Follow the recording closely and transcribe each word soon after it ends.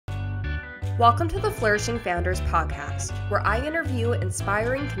Welcome to the Flourishing Founders podcast, where I interview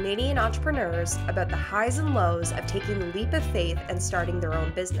inspiring Canadian entrepreneurs about the highs and lows of taking the leap of faith and starting their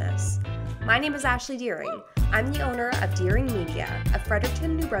own business. My name is Ashley Deering. I'm the owner of Deering Media, a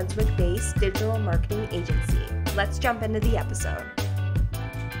Fredericton, New Brunswick-based digital marketing agency. Let's jump into the episode.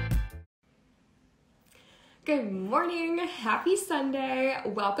 Good morning, happy Sunday.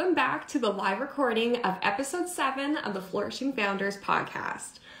 Welcome back to the live recording of episode 7 of the Flourishing Founders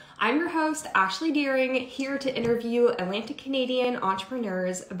podcast. I'm your host, Ashley Deering, here to interview Atlantic Canadian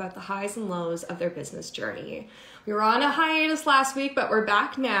entrepreneurs about the highs and lows of their business journey. We were on a hiatus last week, but we're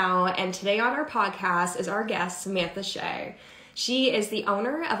back now, and today on our podcast is our guest, Samantha Shea. She is the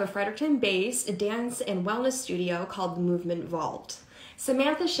owner of a Fredericton-based dance and wellness studio called the Movement Vault.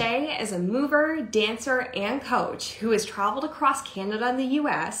 Samantha Shea is a mover, dancer, and coach who has traveled across Canada and the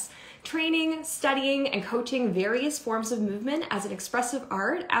US, training, studying, and coaching various forms of movement as an expressive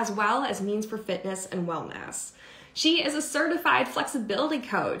art, as well as means for fitness and wellness. She is a certified flexibility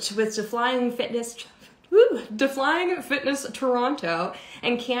coach with Defying Fitness Toronto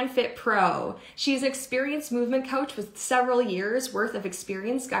and Can Fit Pro. She's an experienced movement coach with several years worth of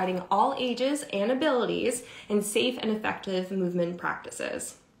experience guiding all ages and abilities in safe and effective movement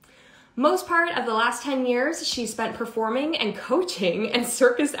practices. Most part of the last 10 years, she spent performing and coaching in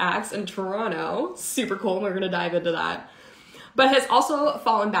circus acts in Toronto. Super cool, we're going to dive into that. But has also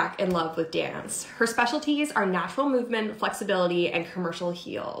fallen back in love with dance. Her specialties are natural movement, flexibility, and commercial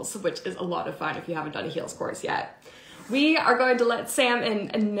heels, which is a lot of fun if you haven't done a heels course yet. We are going to let Sam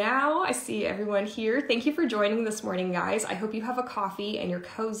in, and now I see everyone here. Thank you for joining this morning, guys. I hope you have a coffee and you're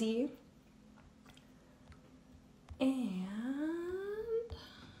cozy. And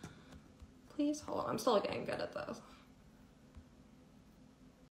please hold on, I'm still getting good at this.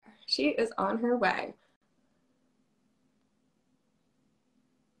 She is on her way.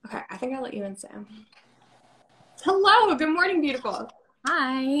 Okay, I think I'll let you in, Sam. Hello, good morning, beautiful.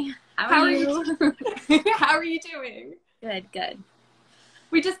 Hi, how are you? How are you doing? Good.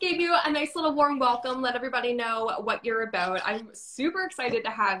 We just gave you a nice little warm welcome, let everybody know what you're about. I'm super excited to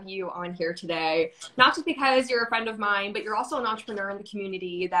have you on here today, not just because you're a friend of mine, but you're also an entrepreneur in the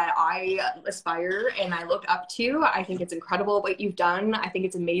community that I aspire and I look up to. I think it's incredible what you've done. I think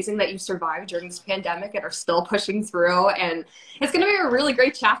it's amazing that you've survived during this pandemic and are still pushing through. And it's going to be a really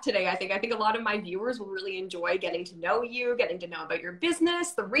great chat today. I think a lot of my viewers will really enjoy getting to know you, getting to know about your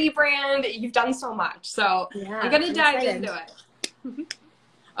business, the rebrand. You've done so much. So yeah, I'm going to dive into it.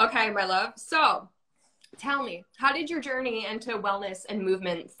 Okay, my love. So tell me, how did your journey into wellness and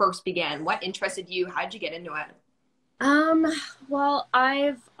movement first begin? What interested you? How did you get into it? Well,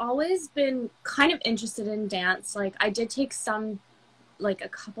 I've always been kind of interested in dance. Like I did take a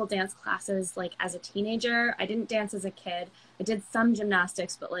couple dance classes, like as a teenager. I didn't dance as a kid. I did some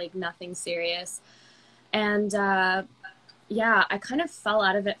gymnastics, but like nothing serious. And yeah, I kind of fell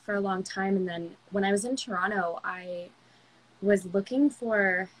out of it for a long time. And then when I was in Toronto, I was looking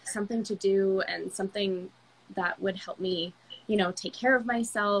for something to do and something that would help me, take care of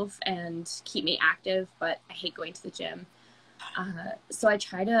myself and keep me active, but I hate going to the gym. So I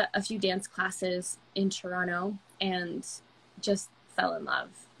tried a few dance classes in Toronto and just fell in love,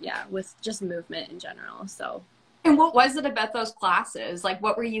 with just movement in general. So. And what was it about those classes? Like,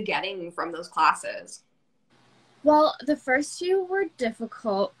 what were you getting from those classes? Well, the first few were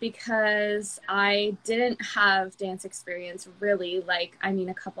difficult because I didn't have dance experience really,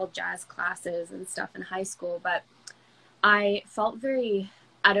 a couple jazz classes and stuff in high school, but I felt very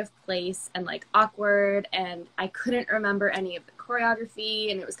out of place and awkward, and I couldn't remember any of the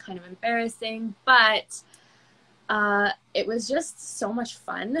choreography, and it was kind of embarrassing, but it was just so much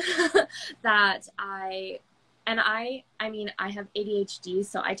fun that I have ADHD,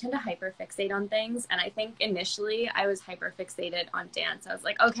 so I tend to hyperfixate on things. And I think initially I was hyperfixated on dance. I was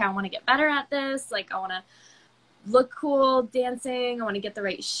like, okay, I want to get better at this. I want to look cool dancing. I want to get the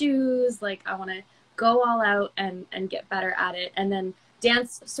right shoes. I want to go all out and get better at it. And then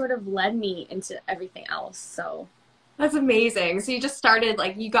dance sort of led me into everything else. So that's amazing. So you just started,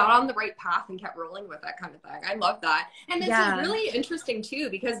 you got on the right path and kept rolling with that kind of thing. I love that. And it's really interesting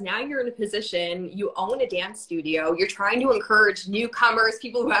too, because now you're in a position, you own a dance studio, you're trying to encourage newcomers,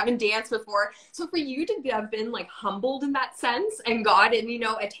 people who haven't danced before. So for you to have been humbled in that sense and gotten,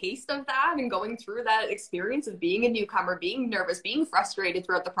 a taste of that and going through that experience of being a newcomer, being nervous, being frustrated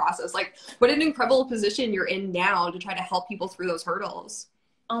throughout the process, what an incredible position you're in now to try to help people through those hurdles.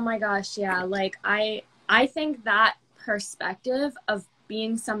 Oh my gosh. Yeah. I think that perspective of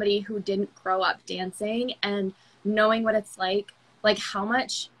being somebody who didn't grow up dancing and knowing what it's like how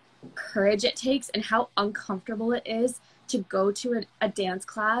much courage it takes and how uncomfortable it is to go to a dance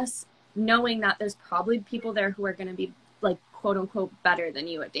class knowing that there's probably people there who are going to be like quote unquote better than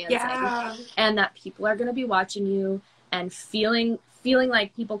you at dancing, and that people are going to be watching you and feeling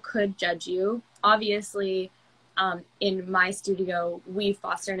like people could judge you. Obviously, in my studio, we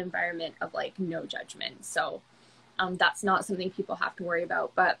foster an environment of like no judgment. So that's not something people have to worry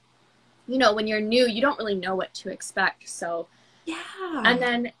about. But, you know, when you're new, you don't really know what to expect. So, and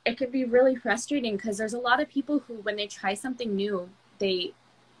then it could be really frustrating because there's a lot of people who, when they try something new, they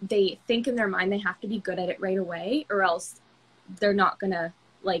think in their mind they have to be good at it right away or else they're not going to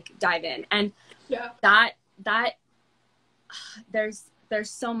like dive in. And that there's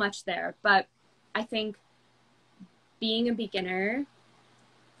so much there. But I think being a beginner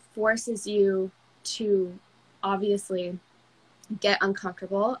forces you to obviously get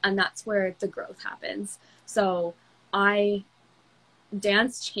uncomfortable, and that's where the growth happens. So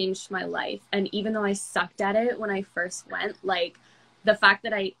dance changed my life, and even though I sucked at it when I first went, like the fact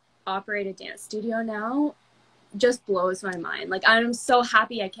that I operate a dance studio now just blows my mind. Like I'm so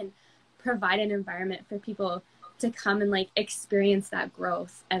happy I can provide an environment for people to come and like experience that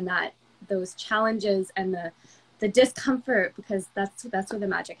growth and that those challenges and the discomfort, because that's where the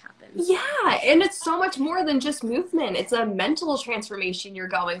magic happens. Yeah, and it's so much more than just movement. It's a mental transformation you're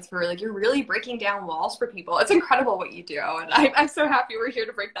going through. Like you're really breaking down walls for people. It's incredible what you do, and I'm so happy we're here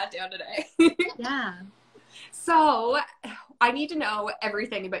to break that down today. Yeah. So I need to know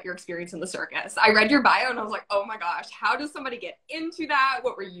everything about your experience in the circus. I read your bio and I was like, oh my gosh, how does somebody get into that?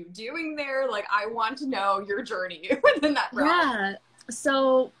 What were you doing there? Like, I want to know your journey within that realm. Yeah.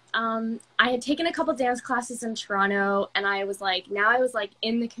 So I had taken a couple dance classes in Toronto, and I was like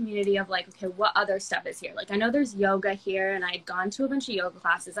in the community of like, okay, what other stuff is here? Like, I know there's yoga here, and I had gone to a bunch of yoga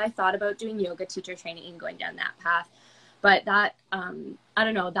classes. I thought about doing yoga teacher training and going down that path. But that, I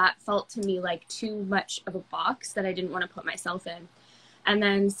don't know, that felt to me like too much of a box that I didn't want to put myself in. And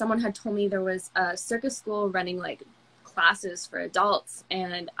then someone had told me there was a circus school running like classes for adults.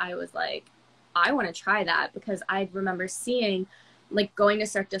 And I was like, I want to try that, because I remember seeing, like going to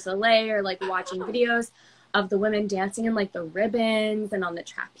Cirque du Soleil or like watching videos of the women dancing in like the ribbons and on the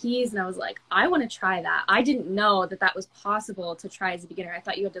trapeze. And I was like, I want to try that. I didn't know that that was possible to try as a beginner. I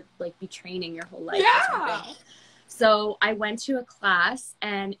thought you had to like be training your whole life. Yeah. So I went to a class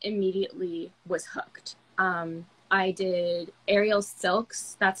and immediately was hooked. I did aerial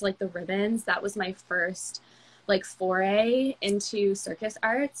silks. That's like the ribbons. That was my first like foray into circus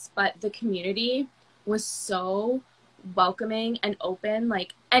arts. But the community was so welcoming and open.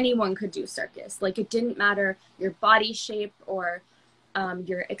 Like anyone could do circus. Like it didn't matter your body shape or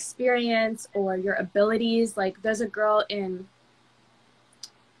your experience or your abilities. Like there's a girl in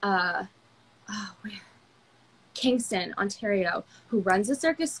Kingston, Ontario, who runs a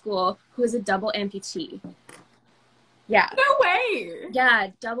circus school, who is a double amputee. Yeah. No way. Yeah,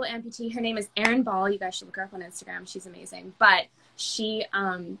 double amputee. Her name is Erin Ball. You guys should look her up on Instagram. She's amazing. But she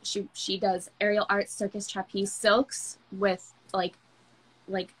does aerial arts, circus, trapeze, silks with like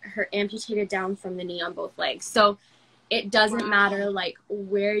her amputated down from the knee on both legs. So it doesn't matter like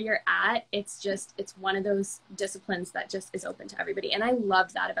where you're at. It's one of those disciplines that just is open to everybody. And I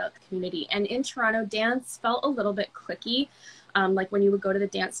loved that about the community. And in Toronto, dance felt a little bit cliquey. Like when you would go to the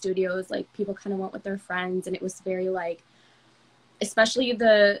dance studios, like people kind of went with their friends, and it was very like, especially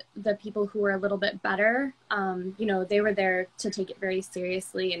the people who were a little bit better, you know, they were there to take it very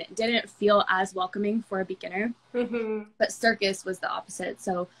seriously, and it didn't feel as welcoming for a beginner. Mm-hmm. But circus was the opposite.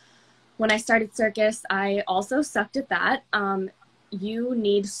 So when I started circus, I also sucked at that. You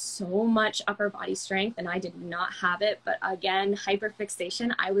need so much upper body strength, and I did not have it. But again,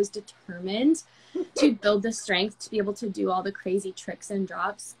 hyperfixation, I was determined to build the strength to be able to do all the crazy tricks and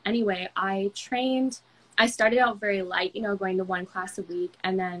drops. Anyway, I started out very light, you know, going to one class a week.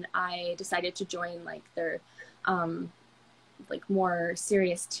 And then I decided to join like their like more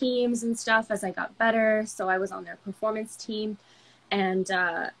serious teams and stuff as I got better. So I was on their performance team, and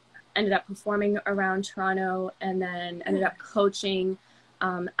ended up performing around Toronto, and then ended up coaching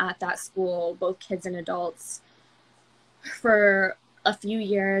at that school, both kids and adults, for a few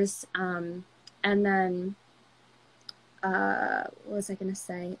years. And then, what was I going to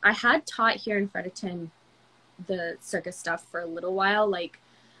say? I had taught here in Fredericton the circus stuff for a little while, like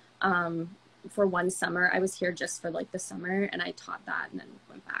for one summer. I was here just for like the summer, and I taught that and then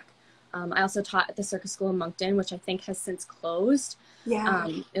went back. I also taught at the circus school in Moncton, which I think has since closed. Yeah.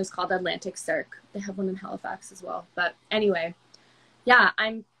 It was called Atlantic Cirque. They have one in Halifax as well. But anyway, yeah,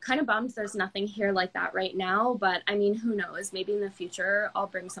 I'm kind of bummed there's nothing here like that right now. But I mean, who knows? Maybe in the future I'll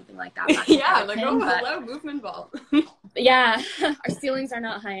bring something like that back. Yeah, like, oh, hello, movement vault. Yeah, our ceilings are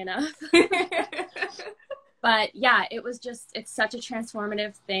not high enough. But yeah, it's such a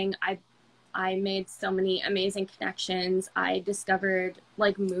transformative thing. I made so many amazing connections. I discovered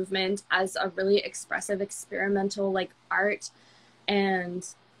like movement as a really expressive experimental like art, and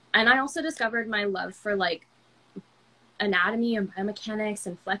I also discovered my love for like anatomy and biomechanics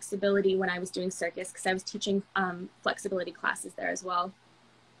and flexibility when I was doing circus, because I was teaching flexibility classes there as well.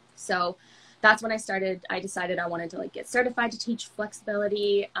 So that's when I decided I wanted to like get certified to teach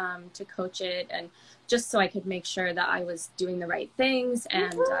flexibility, to coach it, and just so I could make sure that I was doing the right things.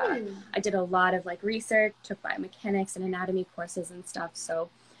 And I did a lot of like research, took biomechanics and anatomy courses and stuff. So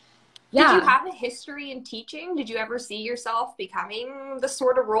yeah. Did you have a history in teaching? Did you ever see yourself becoming the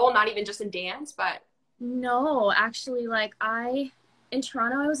sort of role, not even just in dance, but? No, actually, like in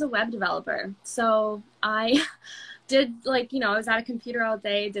Toronto, I was a web developer. So I did like, I was at a computer all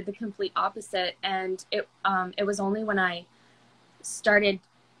day, did the complete opposite. And it was only when I started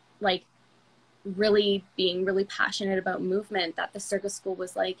like really being really passionate about movement that the circus school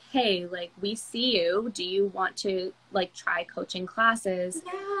was like, hey, like we see you, do you want to like try coaching classes?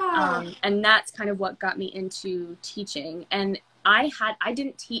 Yeah. And that's kind of what got me into teaching. And I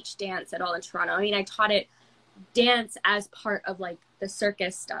didn't teach dance at all in Toronto. I mean, I taught it dance as part of like the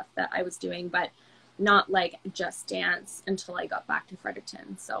circus stuff that I was doing, but not like just dance until I got back to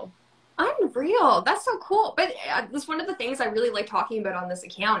Fredericton. So Unreal. That's so cool. But that's one of the things I really like talking about on this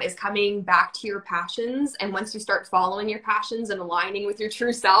account is coming back to your passions. And once you start following your passions and aligning with your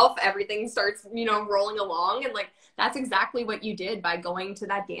true self, everything starts, rolling along. And like, that's exactly what you did by going to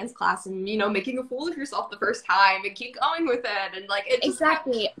that dance class and, making a fool of yourself the first time and keep going with it. And like, it just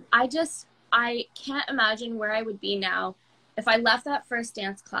exactly. I can't imagine where I would be now if I left that first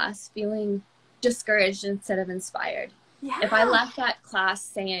dance class feeling discouraged instead of inspired. Yeah. If I left that class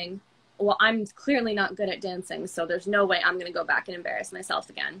saying, well, I'm clearly not good at dancing, so there's no way I'm going to go back and embarrass myself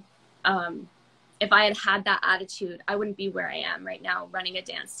again. If I had that attitude, I wouldn't be where I am right now, running a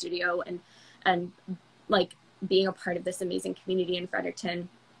dance studio and like being a part of this amazing community in Fredericton.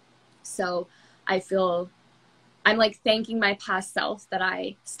 So I feel I'm like thanking my past self that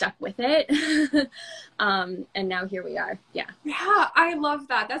I stuck with it. And now here we are. Yeah. Yeah, I love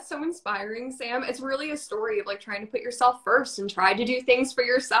that. That's so inspiring, Sam. It's really a story of like trying to put yourself first and try to do things for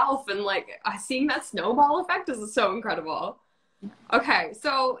yourself. And like seeing that snowball effect is so incredible. Okay,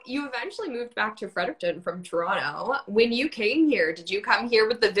 so you eventually moved back to Fredericton from Toronto. When you came here, did you come here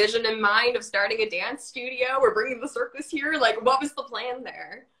with the vision in mind of starting a dance studio or bringing the circus here? Like, what was the plan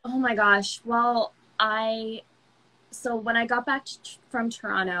there? Oh my gosh. Well, so when I got back from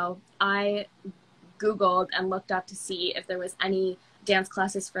Toronto, I Googled and looked up to see if there was any dance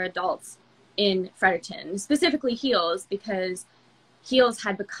classes for adults in Fredericton, specifically heels, because heels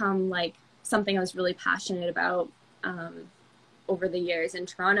had become like something I was really passionate about over the years in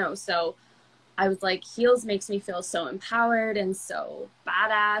Toronto. So I was like, heels makes me feel so empowered and so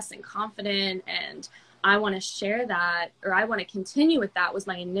badass and confident, and I want to share that, or I want to continue with that was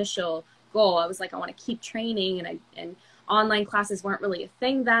my initial goal. I was like, I want to keep training, and online classes weren't really a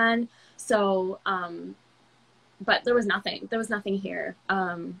thing then. So, but there was nothing here.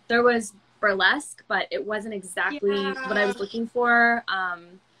 There was burlesque, but it wasn't exactly what I was looking for.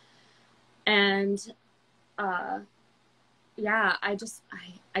 Yeah, I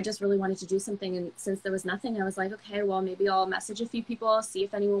just really wanted to do something. And since there was nothing, I was like, okay, well, maybe I'll message a few people, see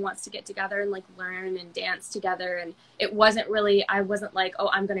if anyone wants to get together and like learn and dance together. And it wasn't really, I wasn't like, oh,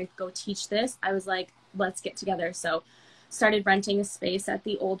 I'm going to go teach this. I was like, let's get together. So started renting a space at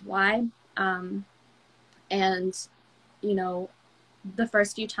the Old Y. And, the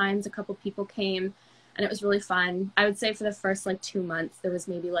first few times a couple people came and it was really fun. I would say for the first like 2 months, there was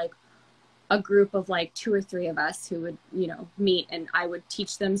maybe like a group of like 2 or 3 of us who would, meet, and I would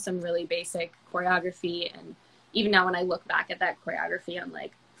teach them some really basic choreography. And even now when I look back at that choreography, I'm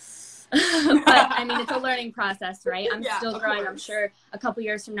like, but I mean, it's a learning process, right? I'm still growing. I'm sure a couple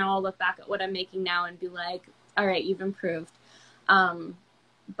years from now, I'll look back at what I'm making now and be like, all right, you've improved.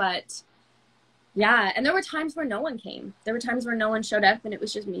 But yeah, and there were times where no one came. There were times where no one showed up and it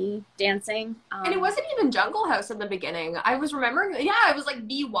was just me dancing. And it wasn't even Jungle House in the beginning. I was remembering, it was like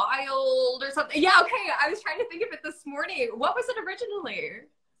Be Wild or something. Yeah, okay, I was trying to think of it this morning. What was it originally?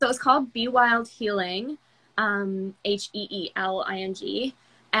 So it was called Be Wild Healing, Heeling.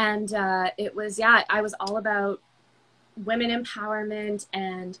 And it was, I was all about women empowerment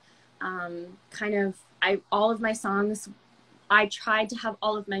and all of my songs, I tried to have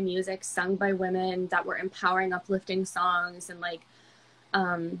all of my music sung by women that were empowering, uplifting songs. And like,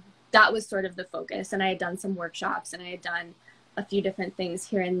 that was sort of the focus. And I had done some workshops and I had done a few different things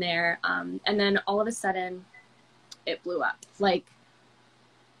here and there. And then all of a sudden it blew up. Like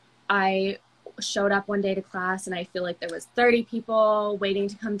I showed up one day to class and I feel like there was 30 people waiting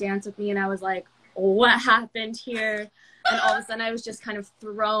to come dance with me. And I was like, what happened here? And all of a sudden I was just kind of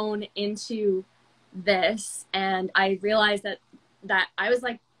thrown into this. And I realized that I was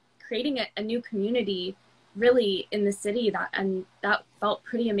like creating a new community really in the city, and that felt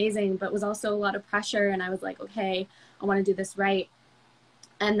pretty amazing, but was also a lot of pressure. And I was like, okay, I want to do this right.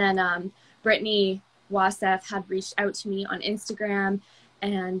 And then Brittany Wasef had reached out to me on Instagram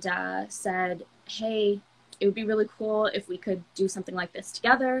and said, hey, it would be really cool if we could do something like this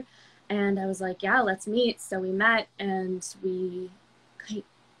together. And I was like, yeah, let's meet. So we met, and we'd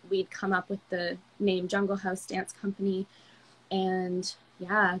come up with the name Jungle House Dance Company. And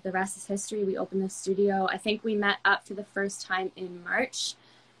yeah, the rest is history. We opened the studio. I think we met up for the first time in March,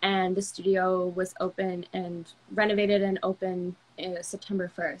 and the studio was open and renovated and open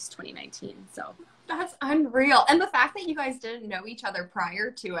September 1st, 2019. So that's unreal. And the fact that you guys didn't know each other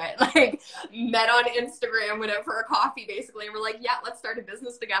prior to it, like met on Instagram, went out for a coffee basically, and we're like, yeah, let's start a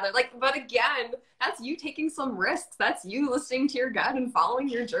business together. Like, but again, that's you taking some risks. That's you listening to your gut and following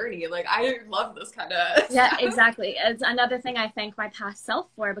your journey. Like, I love this kind of Yeah, stuff. exactly. It's another thing I thank my past self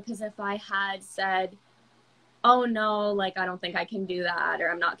for, because if I had said, oh no, like, I don't think I can do that,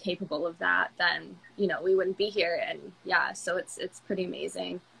 or I'm not capable of that, then, you know, we wouldn't be here. And yeah, so it's pretty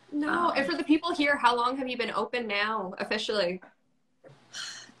amazing. No, and for the people here, how long have you been open now, officially?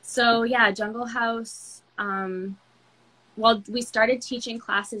 So yeah, Jungle House, well, we started teaching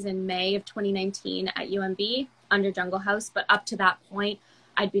classes in May of 2019 at UMB under Jungle House, but up to that point,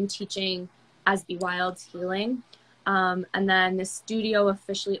 I'd been teaching as Be Wild's Healing. And then the studio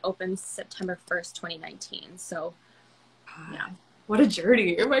officially opened September 1st, 2019. So yeah. What a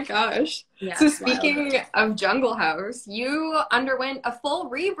journey. Oh my gosh. Yeah, so speaking of Jungle House, you underwent a full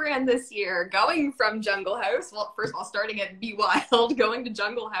rebrand this year, going from Jungle House, well, first of all, starting at Be Wild, going to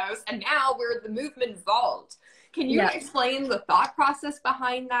Jungle House, and now we're the Movement Vault. Can you explain the thought process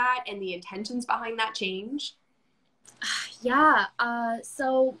behind that and the intentions behind that change? Yeah.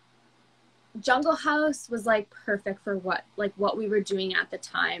 So Jungle House was like perfect for what we were doing at the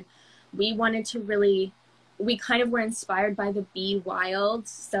time. We wanted to really, we kind of were inspired by the Be Wild,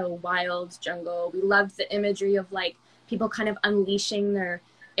 so wild, jungle. We loved the imagery of like people kind of unleashing their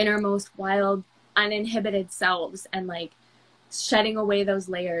innermost wild, uninhibited selves and like shedding away those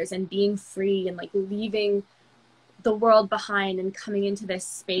layers and being free and like leaving the world behind and coming into this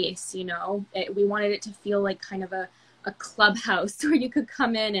space, you know. We wanted it to feel like kind of a clubhouse where you could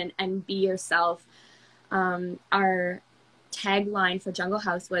come in and be yourself. Our tagline for Jungle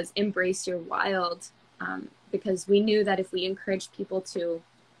House was embrace your wild. Because we knew that if we encouraged people to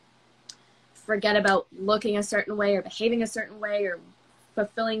forget about looking a certain way or behaving a certain way or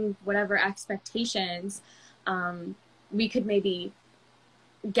fulfilling whatever expectations, we could maybe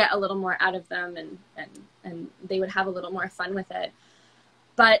get a little more out of them and they would have a little more fun with it.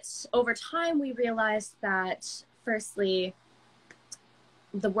 But over time, we realized that, firstly,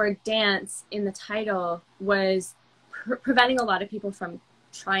 the word dance in the title was preventing a lot of people from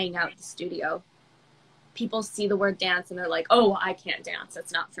trying out the studio. People see the word dance and they're like, oh, I can't dance.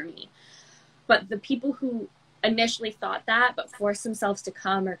 That's not for me. But the people who initially thought that, but forced themselves to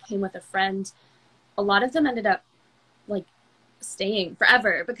come or came with a friend, a lot of them ended up like staying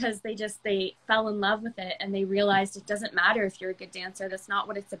forever because they fell in love with it and they realized it doesn't matter if you're a good dancer. That's not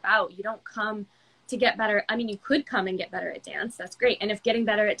what it's about. You don't come to get better. I mean, you could come and get better at dance. That's great. And if getting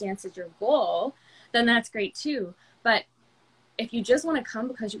better at dance is your goal, then that's great too. But if you just want to come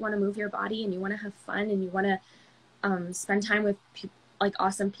because you want to move your body and you want to have fun and you want to spend time with like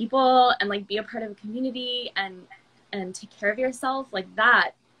awesome people and like be a part of a community and take care of yourself, like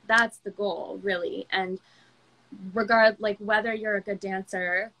that's the goal really. And like whether you're a good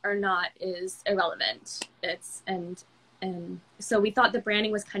dancer or not is irrelevant. And so we thought the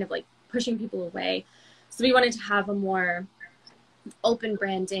branding was kind of like pushing people away. So we wanted to have a more open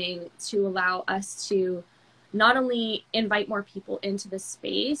branding to allow us to not only invite more people into the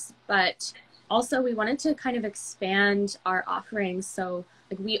space, but also we wanted to kind of expand our offerings. So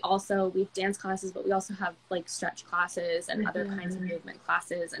like we have dance classes, but we also have like stretch classes and other kinds of movement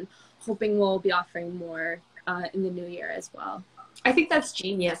classes, and hoping we'll be offering more in the new year as well. I think that's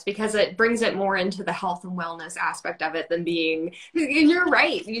genius because it brings it more into the health and wellness aspect of it than being, and you're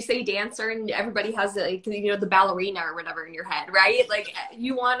right. You say dancer and everybody has like, you know, the ballerina or whatever in your head, right? Like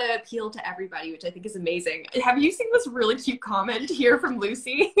you want to appeal to everybody, which I think is amazing. Have you seen this really cute comment here from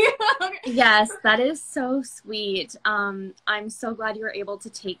Lucy? Yes, that is so sweet. I'm so glad you were able to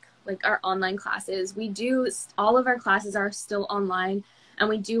take like our online classes. All of our classes are still online. And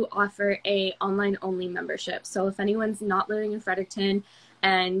we do offer a online only membership. So if anyone's not living in Fredericton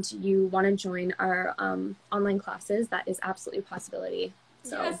and you want to join our online classes, that is absolutely a possibility.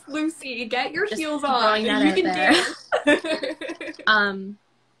 So yes, Lucy, get your heels on. You can dance.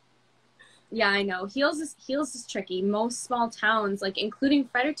 Yeah, I know. Heels is tricky. Most small towns, like including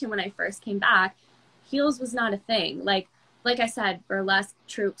Fredericton when I first came back, heels was not a thing. Like I said, burlesque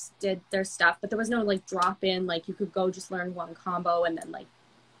troops did their stuff, but there was no like drop in, like you could go just learn one combo and then like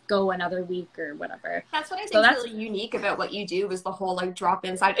go another week or whatever. That's what I think is really unique about what you do, is the whole like drop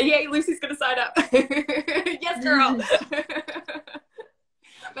in side. Yay, Lucy's gonna sign up. Yes, girl.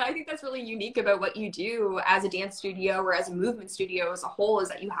 But I think that's really unique about what you do as a dance studio or as a movement studio as a whole, is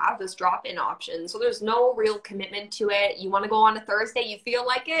that you have this drop-in option. So there's no real commitment to it. You want to go on a Thursday, you feel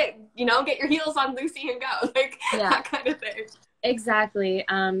like it, you know, get your heels on, Lucy, and go. Like, that kind of thing. Exactly.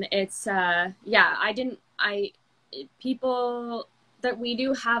 It's, people that we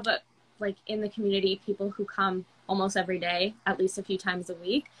do have, like in the community, people who come almost every day, at least a few times a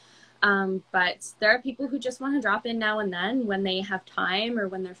week. But there are people who just want to drop in now and then when they have time or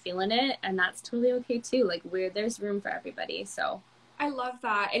when they're feeling it, and that's totally okay too. Like there's room for everybody. So I love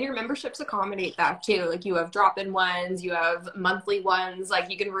that. And your memberships accommodate that too. Like you have drop-in ones, you have monthly ones,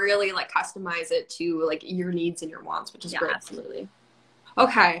 like you can really like customize it to like your needs and your wants, which is great. Absolutely.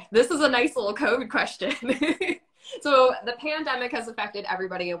 Okay, this is a nice little COVID question. So the pandemic has affected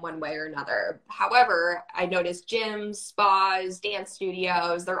everybody in one way or another. However, I noticed gyms, spas, dance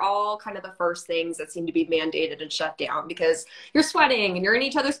studios, they're all kind of the first things that seem to be mandated and shut down because you're sweating and you're in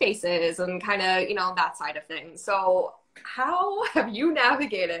each other's faces and kind of, you know, that side of things. So how have you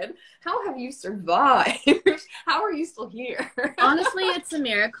navigated? How have you survived? How are you still here? Honestly, it's a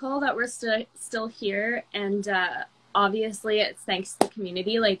miracle that we're still here. And obviously, it's thanks to the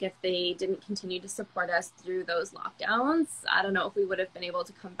community. Like, if they didn't continue to support us through those lockdowns, I don't know if we would have been able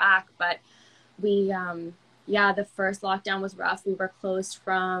to come back. But we, the first lockdown was rough. We were closed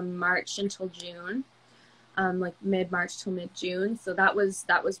from March until June, like mid-March till mid-June. So that was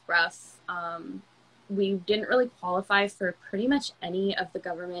rough. We didn't really qualify for pretty much any of the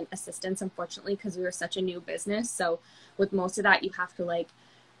government assistance, unfortunately, because we were such a new business. So with most of that, you have to like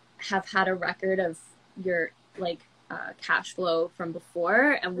have had a record of your like cash flow from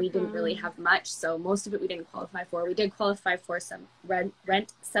before, and we didn't really have much. So most of it we didn't qualify for. We did qualify for some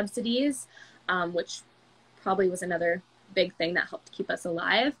rent subsidies, which probably was another big thing that helped keep us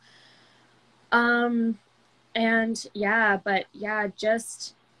alive.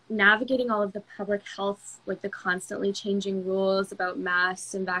 Just navigating all of the public health, like the constantly changing rules about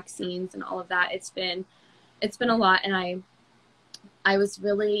masks and vaccines and all of that. It's been a lot. And I was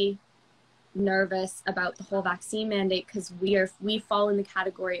really nervous about the whole vaccine mandate because we fall in the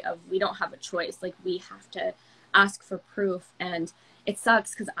category of we don't have a choice. Like, we have to ask for proof, and it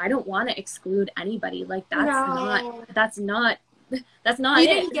sucks because I don't want to exclude anybody. Like, that's not you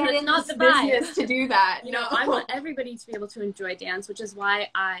didn't get in this business to do that. You know, I want everybody to be able to enjoy dance, which is why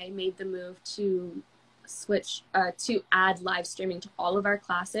I made the move to switch to add live streaming to all of our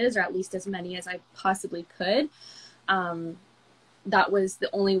classes, or at least as many as I possibly could. That was the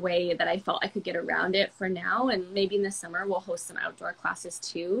only way that I felt I could get around it for now, and maybe in the summer we'll host some outdoor classes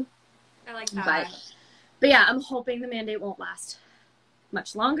too. I like that. But yeah, I'm hoping the mandate won't last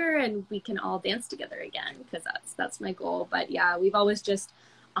much longer and we can all dance together again, because that's my goal. But yeah, we've always just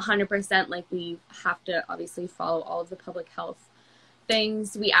 100% like we have to obviously follow all of the public health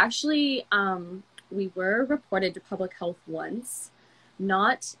things. We actually we were reported to public health once,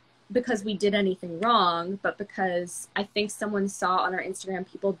 not because we did anything wrong, but because I think someone saw on our Instagram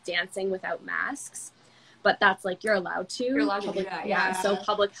people dancing without masks. But that's like, you're allowed to. You're allowed to do that, yeah. So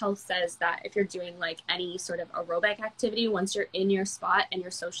public health says that if you're doing like any sort of aerobic activity, once you're in your spot and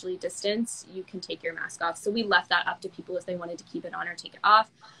you're socially distanced, you can take your mask off. So we left that up to people if they wanted to keep it on or take it off.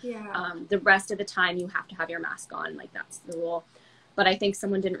 Yeah. The rest of the time you have to have your mask on. Like, that's the rule. But I think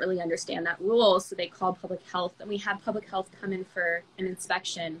someone didn't really understand that rule, so they called public health, and we had public health come in for an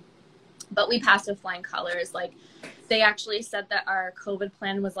inspection. But we passed with flying colors. Like, they actually said that our COVID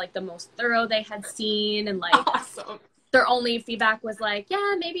plan was like the most thorough they had seen, and like awesome. Their only feedback was like,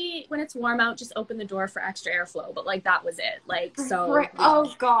 yeah, maybe when it's warm out, just open the door for extra airflow. But like, that was it. Like, so. Right.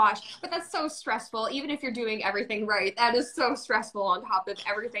 Oh gosh, but that's so stressful. Even if you're doing everything right, that is so stressful on top of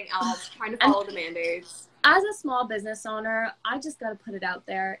everything else, trying to follow the mandates. As a small business owner, I just got to put it out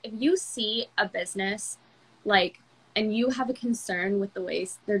there. If you see a business like, and you have a concern with the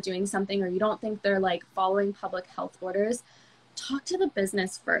ways they're doing something, or you don't think they're like following public health orders, talk to the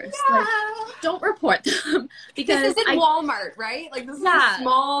business first. Yeah. Like, don't report them, because this isn't Walmart, right? Like, this is a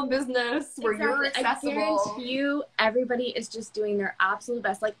small business where you're accessible. I guarantee you, everybody is just doing their absolute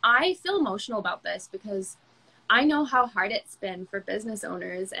best. Like, I feel emotional about this because I know how hard it's been for business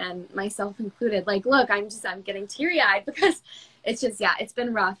owners, and myself included. Like, look, I'm getting teary-eyed because it's just, yeah, it's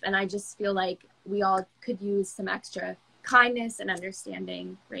been rough. And I just feel like we all could use some extra kindness and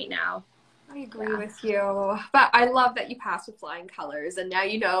understanding right now. I agree with you, but I love that you passed with flying colors, and now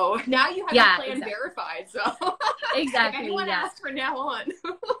you have your plan verified. So exactly, if anyone asks from now on.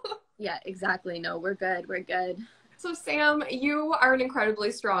 Yeah, exactly. No, we're good. We're good. So Sam, you are an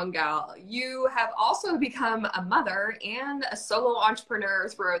incredibly strong gal. You have also become a mother and a solo entrepreneur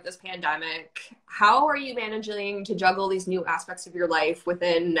throughout this pandemic. How are you managing to juggle these new aspects of your life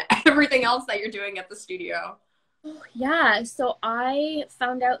within everything else that you're doing at the studio? Yeah, so I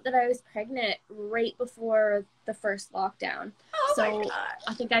found out that I was pregnant right before the first lockdown. Oh so my God.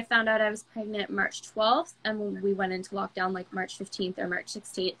 I think I found out I was pregnant March 12th, and when we went into lockdown like March 15th or March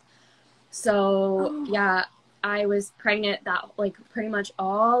 16th. So yeah, I was pregnant that like pretty much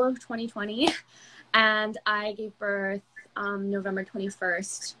all of 2020, and I gave birth November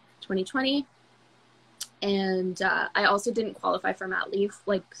 21st, 2020. And I also didn't qualify for mat leave,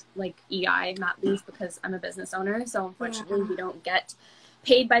 like EI mat leave, because I'm a business owner. So unfortunately, we don't get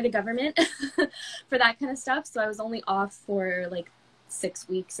paid by the government for that kind of stuff. So I was only off for like 6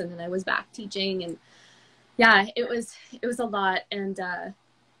 weeks, and then I was back teaching. And yeah, it was a lot, and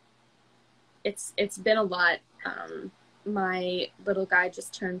it's been a lot. My little guy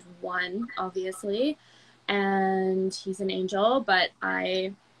just turned 1, obviously, and he's an angel, but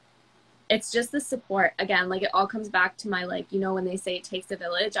it's just the support. Again, like, it all comes back to my, like, you know, when they say it takes a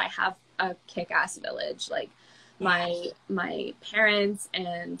village, I have a kick-ass village. Like, my parents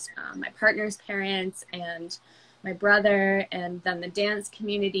and my partner's parents and my brother, and then the dance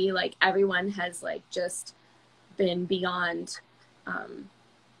community, like, everyone has, like, just been beyond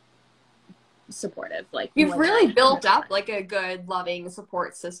supportive. Like, you've really built up like a good, loving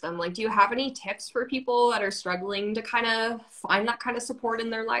support system. Like, do you have any tips for people that are struggling to kind of find that kind of support in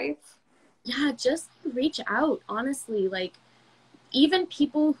their life? Yeah, just reach out, honestly. Like, even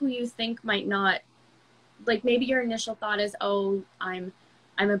people who you think might not, like, maybe your initial thought is, oh, I'm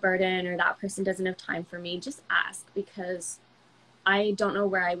a burden, or that person doesn't have time for me. Just ask, because I don't know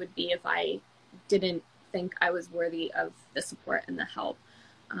where I would be if I didn't think I was worthy of the support and the help.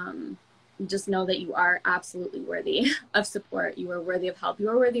 Just know that you are absolutely worthy of support. You are worthy of help. You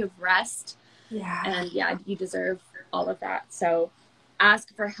are worthy of rest. Yeah. And yeah, you deserve all of that. So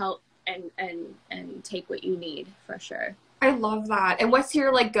ask for help and take what you need, for sure. I love that. And what's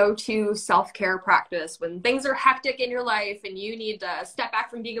your like go-to self-care practice when things are hectic in your life and you need to step back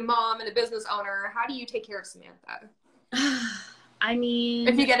from being a mom and a business owner? How do you take care of Samantha? I mean,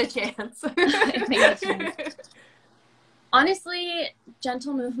 if you get a chance. If I get a chance. Honestly,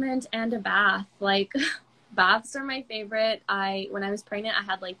 gentle movement and a bath. Like, baths are my favorite. When I was pregnant, I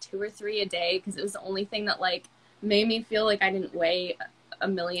had like 2 or 3 a day, because it was the only thing that like made me feel like I didn't weigh a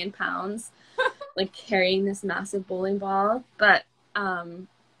million pounds, like carrying this massive bowling ball. But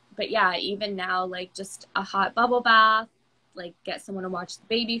yeah, even now, like, just a hot bubble bath, like, get someone to watch the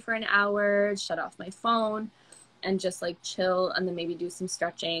baby for an hour, shut off my phone, and just like chill, and then maybe do some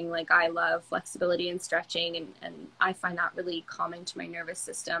stretching. Like, I love flexibility and stretching, and I find that really calming to my nervous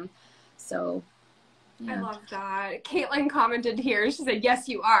system. So yeah. I love that. Caitlin commented here. She said, yes,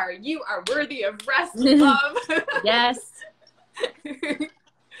 you are. You are worthy of rest and love. Yes.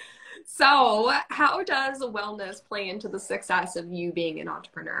 So how does wellness play into the success of you being an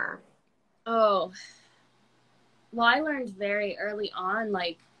entrepreneur? Oh, well, I learned very early on,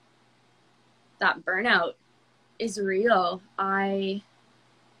 like, that burnout is real.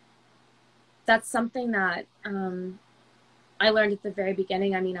 That's something that I learned at the very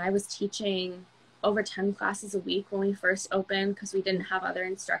beginning. I mean, I was teaching over 10 classes a week when we first opened, because we didn't have other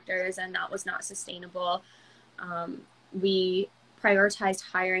instructors, and that was not sustainable. We prioritized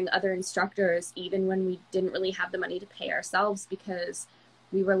hiring other instructors even when we didn't really have the money to pay ourselves, because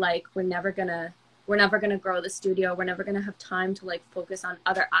we were like, we're never gonna grow the studio. We're never gonna have time to like focus on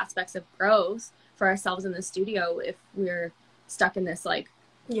other aspects of growth for ourselves in the studio if we're stuck in this like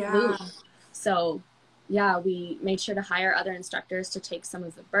loop. So yeah, we made sure to hire other instructors to take some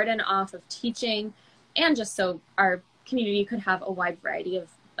of the burden off of teaching, and just so our community could have a wide variety of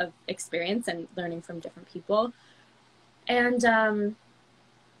experience and learning from different people. And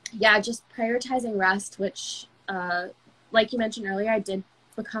yeah, just prioritizing rest, which like you mentioned earlier, I did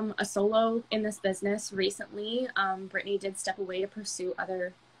become a solo in this business recently. Brittany did step away to pursue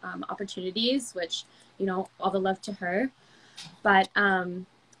other opportunities, which, you know, all the love to her. But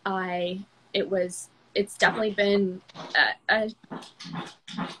it's definitely been a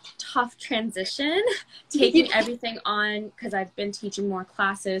tough transition taking everything on, because I've been teaching more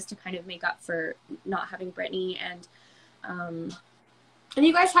classes to kind of make up for not having Brittany. And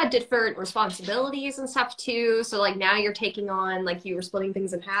you guys had different responsibilities and stuff too. So like now you're taking on, like you were splitting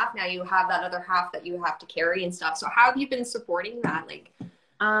things in half. Now you have that other half that you have to carry and stuff. So how have you been supporting that? Like,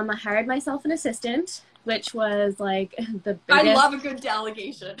 I hired myself an assistant, which was like the biggest. I love a good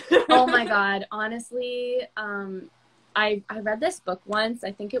delegation. Oh my God. Honestly, I read this book once.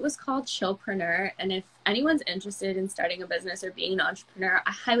 I think it was called Chillpreneur. And if anyone's interested in starting a business or being an entrepreneur,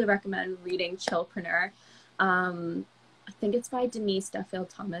 I highly recommend reading Chillpreneur. I think it's by Denise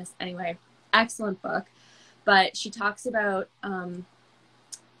Duffield Thomas. Anyway, excellent book. But she talks about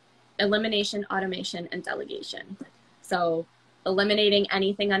elimination, automation, and delegation. So eliminating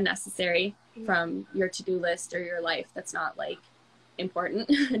anything unnecessary from your to-do list or your life that's not like important.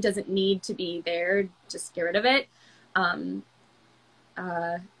 It doesn't need to be there. Just get rid of it.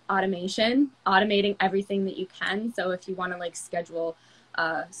 Automation, automating everything that you can. So if you want to like schedule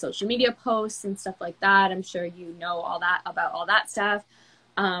social media posts and stuff like that, I'm sure you know all that about all that stuff.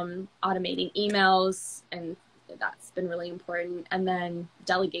 Automating emails, and that's been really important. And then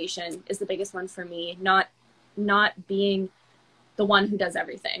delegation is the biggest one for me. Not being the one who does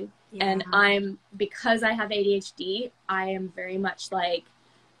everything. Yeah. And because I have ADHD, I am very much like,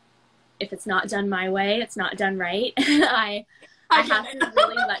 if it's not done my way, it's not done right. I have to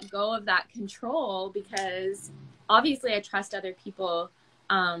really let go of that control, because obviously I trust other people,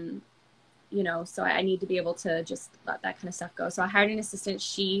 so I need to be able to just let that kind of stuff go. So I hired an assistant.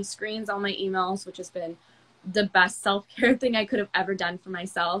 She screens all my emails, which has been the best self-care thing I could have ever done for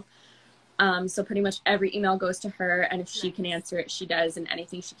myself. So pretty much every email goes to her, and if she can answer it, she does, and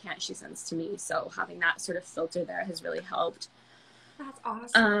anything she can't, she sends to me. So having that sort of filter there has really helped. That's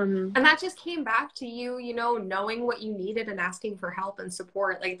awesome. And that just came back to you, knowing what you needed and asking for help and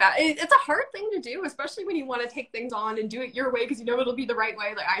support like that. It's a hard thing to do, especially when you want to take things on and do it your way, because it'll be the right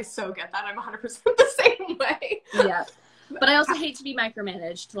way. Like, I so get that. I'm 100% the same way. Yeah. But I also hate to be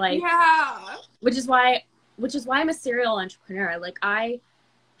micromanaged. Like, yeah. Which is why I'm a serial entrepreneur. Like, I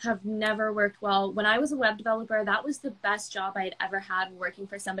have never worked well. When I was a web developer, that was the best job I had ever had, working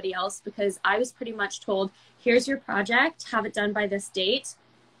for somebody else, because I was pretty much told, here's your project, have it done by this date,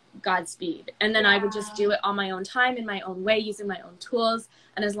 Godspeed. And then I would just do it on my own time, in my own way, using my own tools.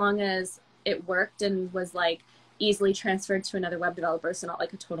 And as long as it worked and was like easily transferred to another web developer, so not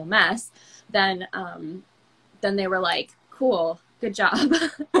like a total mess, then they were like, cool, good job.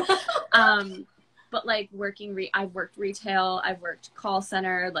 But like I've worked retail, I've worked call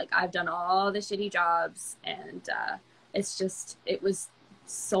center, like I've done all the shitty jobs, and it was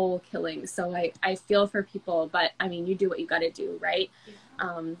soul killing. So I feel for people, but I mean, you do what you got to do, right?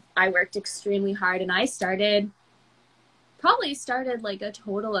 Yeah. I worked extremely hard, and I probably started like a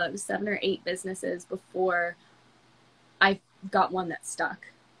total of 7 or 8 businesses before I got one that stuck.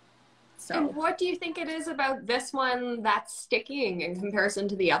 So. And what do you think it is about this one that's sticking in comparison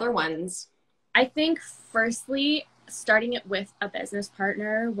to the other ones? I think firstly, starting it with a business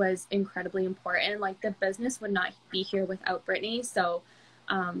partner was incredibly important. Like, the business would not be here without Brittany. So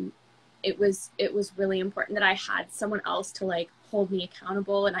it was really important that I had someone else to like hold me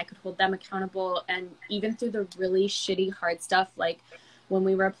accountable, and I could hold them accountable. And even through the really shitty, hard stuff, like when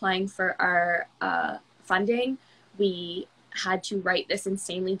we were applying for our funding, we had to write this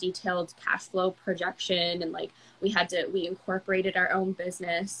insanely detailed cash flow projection, and like we incorporated our own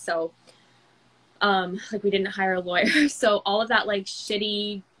business. So like we didn't hire a lawyer. So all of that like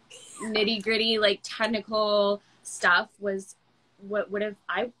shitty, nitty gritty, like technical stuff was what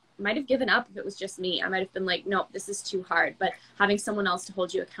I might have given up if it was just me. I might have been like, nope, this is too hard. But having someone else to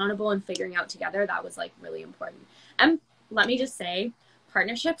hold you accountable and figuring out together, that was like really important. And let me just say,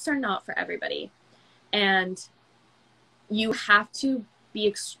 partnerships are not for everybody. And you have to be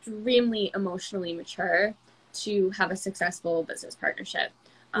extremely emotionally mature to have a successful business partnership.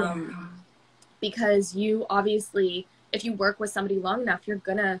 Because you obviously, if you work with somebody long enough, you're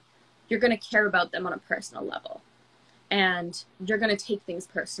gonna care about them on a personal level, and you're gonna take things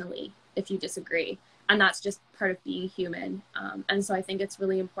personally if you disagree, and that's just part of being human. And so I think it's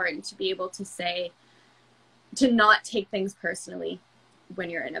really important to be able to not take things personally when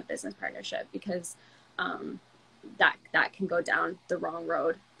you're in a business partnership, because that can go down the wrong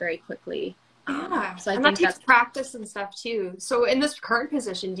road very quickly. Yeah, so and that takes practice and stuff too. So in this current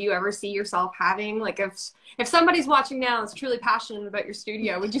position, do you ever see yourself having, like, if somebody's watching now that's truly passionate about your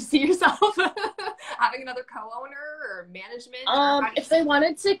studio, would you see yourself having another co-owner or management? If they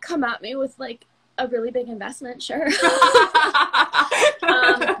wanted to come at me with like a really big investment, sure.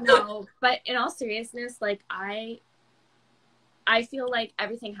 No, but in all seriousness, like I feel like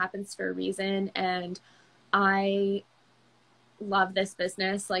everything happens for a reason, and I love this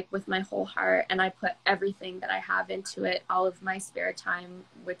business like with my whole heart, and I put everything that I have into it, all of my spare time,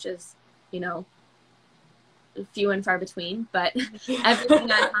 which is, you know, few and far between, but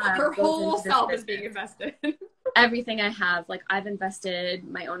everything I have her goes whole into this self business. is being invested. Everything I have, like I've invested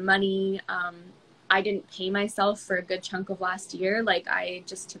my own money. I didn't pay myself for a good chunk of last year. Like I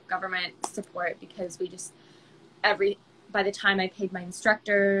just took government support because we just by the time I paid my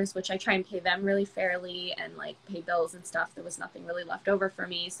instructors, which I try and pay them really fairly and like pay bills and stuff, there was nothing really left over for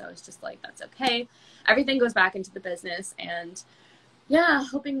me. So it's just like, that's okay. Everything goes back into the business, and yeah,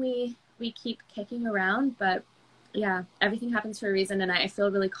 hoping we keep kicking around, but yeah, everything happens for a reason, and I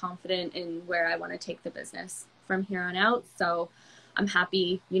feel really confident in where I want to take the business from here on out. So I'm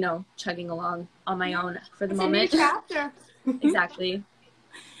happy, you know, chugging along on my own for the moment. It's a new chapter. Exactly.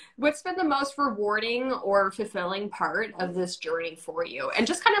 What's been the most rewarding or fulfilling part of this journey for you? And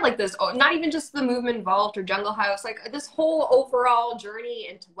just kind of like this, not even just the movement involved or Jungle House, like this whole overall journey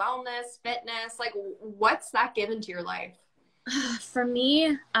into wellness, fitness, like what's that given to your life? For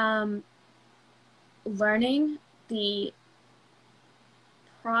me, learning the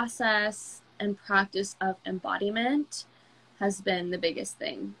process and practice of embodiment has been the biggest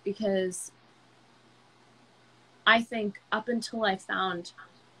thing, because I think up until I found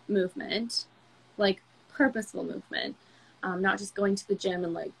movement, like purposeful movement, not just going to the gym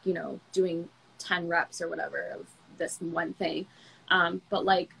and like, you know, doing 10 reps or whatever of this one thing, but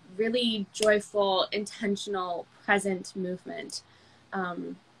like really joyful, intentional, present movement.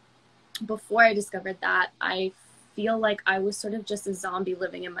 Before I discovered that, I feel like I was sort of just a zombie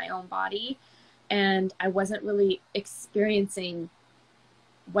living in my own body, and I wasn't really experiencing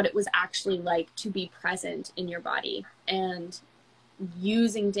what it was actually like to be present in your body. And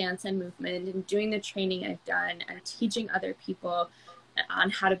using dance and movement and doing the training I've done and teaching other people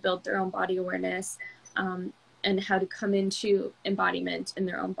on how to build their own body awareness, and how to come into embodiment in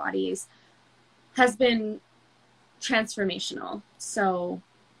their own bodies has been transformational. So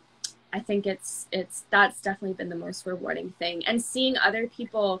I think that's definitely been the most rewarding thing. And seeing other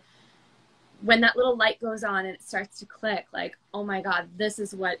people, when that little light goes on and it starts to click, like, oh my God, this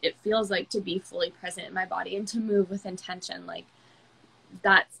is what it feels like to be fully present in my body and to move with intention. Like,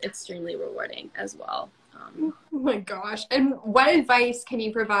 that's extremely rewarding as well. Oh my gosh. And what advice can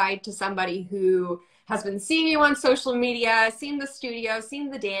you provide to somebody who has been seeing you on social media, seen the studio, seen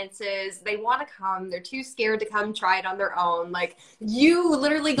the dances, they want to come, they're too scared to come try it on their own? Like you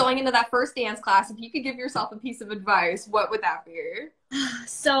literally going into that first dance class, if you could give yourself a piece of advice, what would that be?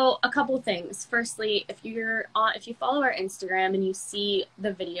 So a couple of things. Firstly, if you follow our Instagram and you see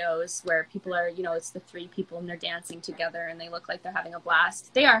the videos where people are, you know, it's the three people and they're dancing together and they look like they're having a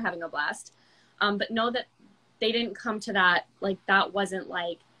blast. They are having a blast. But know that they didn't come to that, like that wasn't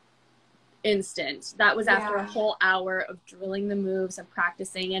like instant. That was after a whole hour of drilling the moves and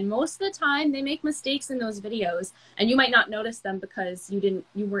practicing. And most of the time they make mistakes in those videos, and you might not notice them because you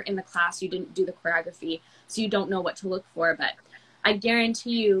weren't in the class, you didn't do the choreography, so you don't know what to look for. But I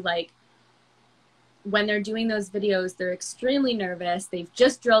guarantee you, like, when they're doing those videos, they're extremely nervous. They've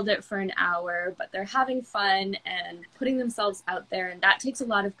just drilled it for an hour, but they're having fun and putting themselves out there. And that takes a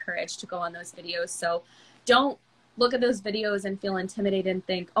lot of courage to go on those videos. So don't look at those videos and feel intimidated and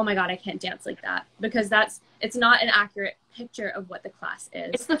think, oh my God, I can't dance like that, because it's not an accurate picture of what the class is.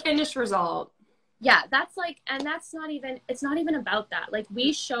 It's the finished result. Yeah, it's not even about that. Like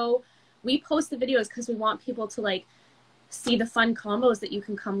we post the videos because we want people to like see the fun combos that you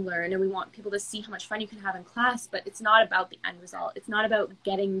can come learn, and we want people to see how much fun you can have in class, but it's not about the end result. It's not about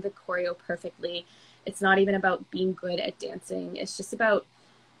getting the choreo perfectly. It's not even about being good at dancing. It's just about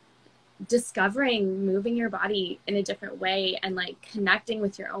discovering moving your body in a different way and like connecting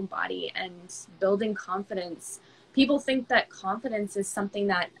with your own body and building confidence. People think that confidence is something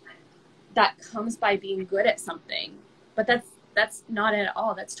that comes by being good at something, but that's not it at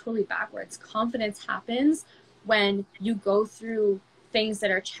all. That's totally backwards. Confidence happens when you go through things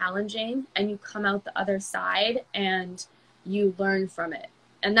that are challenging and you come out the other side and you learn from it.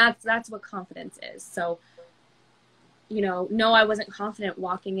 And that's what confidence is. So, you know, no, I wasn't confident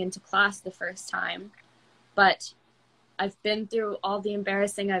walking into class the first time, but I've been through all the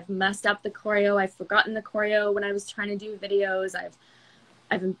embarrassing. I've messed up the choreo. I've forgotten the choreo when I was trying to do videos.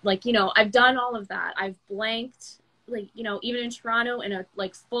 I've like, you know, I've done all of that. I've blanked. Like, you know, even in Toronto in a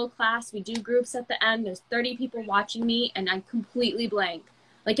like full class, we do groups at the end. There's 30 people watching me and I completely blank,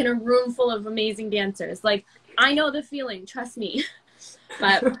 like in a room full of amazing dancers. Like, I know the feeling, trust me.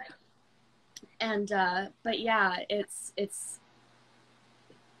 But yeah, it's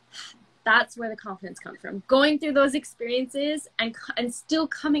that's where the confidence comes from. Going through those experiences and still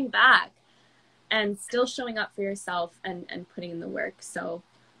coming back and still showing up for yourself and putting in the work. So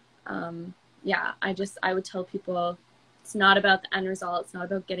yeah, I would tell people, it's not about the end result. It's not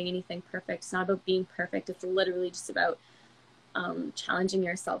about getting anything perfect. It's not about being perfect. It's literally just about challenging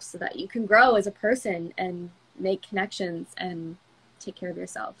yourself so that you can grow as a person and make connections and take care of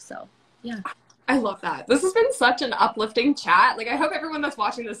yourself. So yeah. I love that. This has been such an uplifting chat. Like, I hope everyone that's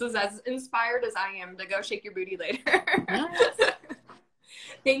watching this is as inspired as I am to go shake your booty later. Yes.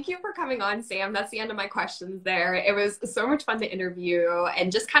 Thank you for coming on, Sam. That's the end of my questions there. It was so much fun to interview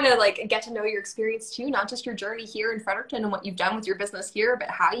and just kind of like get to know your experience too, not just your journey here in Fredericton and what you've done with your business here, but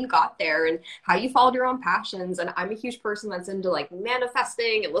how you got there and how you followed your own passions. And I'm a huge person that's into like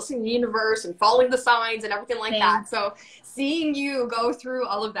manifesting and listening to the universe and following the signs and everything like that. So seeing you go through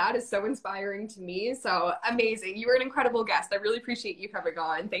all of that is so inspiring to me. So amazing. You were an incredible guest. I really appreciate you coming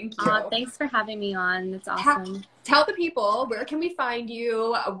on. Thank you. Thanks for having me on. That's awesome. Tell the people, where can we find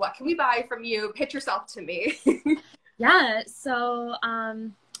you? What can we buy from you? Pitch yourself to me. Yeah, so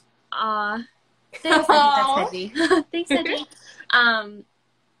thanks, that's heavy. Thanks, Eddie.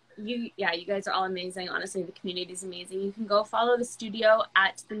 You guys are all amazing. Honestly, the community is amazing. You can go follow the studio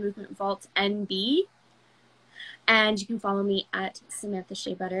at the Movement Vault NB, and you can follow me at Samantha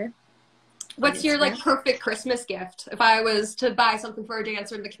Shea Butter. What's your like perfect Christmas gift? If I was to buy something for a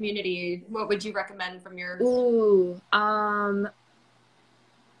dancer in the community, what would you recommend from your? Ooh, oh,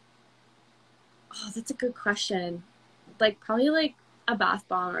 that's a good question. Like probably like a bath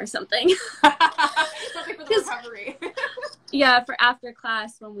bomb or something. Something for the recovery. Yeah, for after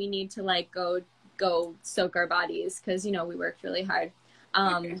class when we need to like go soak our bodies because you know we worked really hard.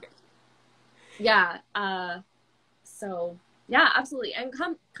 Yeah. So. Yeah, absolutely. And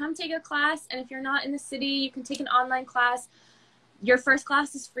come take a class. And if you're not in the city, you can take an online class. Your first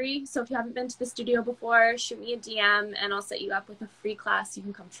class is free. So if you haven't been to the studio before, shoot me a DM and I'll set you up with a free class. You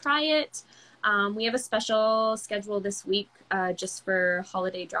can come try it. We have a special schedule this week just for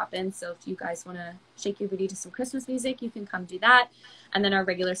holiday drop-ins. So if you guys want to shake your booty to some Christmas music, you can come do that. And then our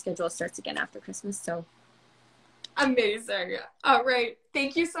regular schedule starts again after Christmas. So amazing. All right.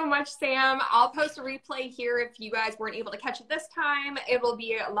 Thank you so much, Sam. I'll post a replay here if you guys weren't able to catch it this time. It will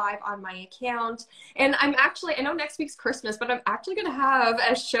be live on my account. And I know next week's Christmas, but I'm actually going to have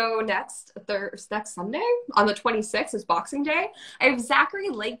a show next Sunday on the 26th is Boxing Day. I have Zachary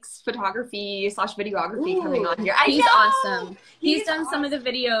Lake's photography / videography coming on here. He's awesome. He's done some of the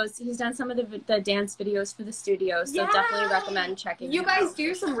videos. He's done some of the dance videos for the studio. So definitely recommend checking you guys out.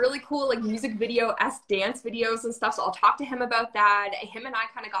 Do some really cool like music video-esque dance videos and stuff. So I'll talk to him about that. Him and I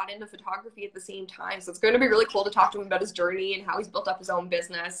kind of got into photography at the same time. So it's going to be really cool to talk to him about his journey and how he's built up his own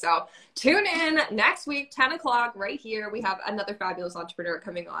business. So tune in next week, 10 o'clock right here. We have another fabulous entrepreneur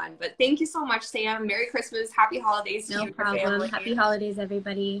coming on. But thank you so much, Sam. Merry Christmas. Happy holidays to you and your family. Happy holidays,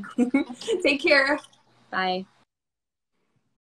 everybody. Take care. Bye.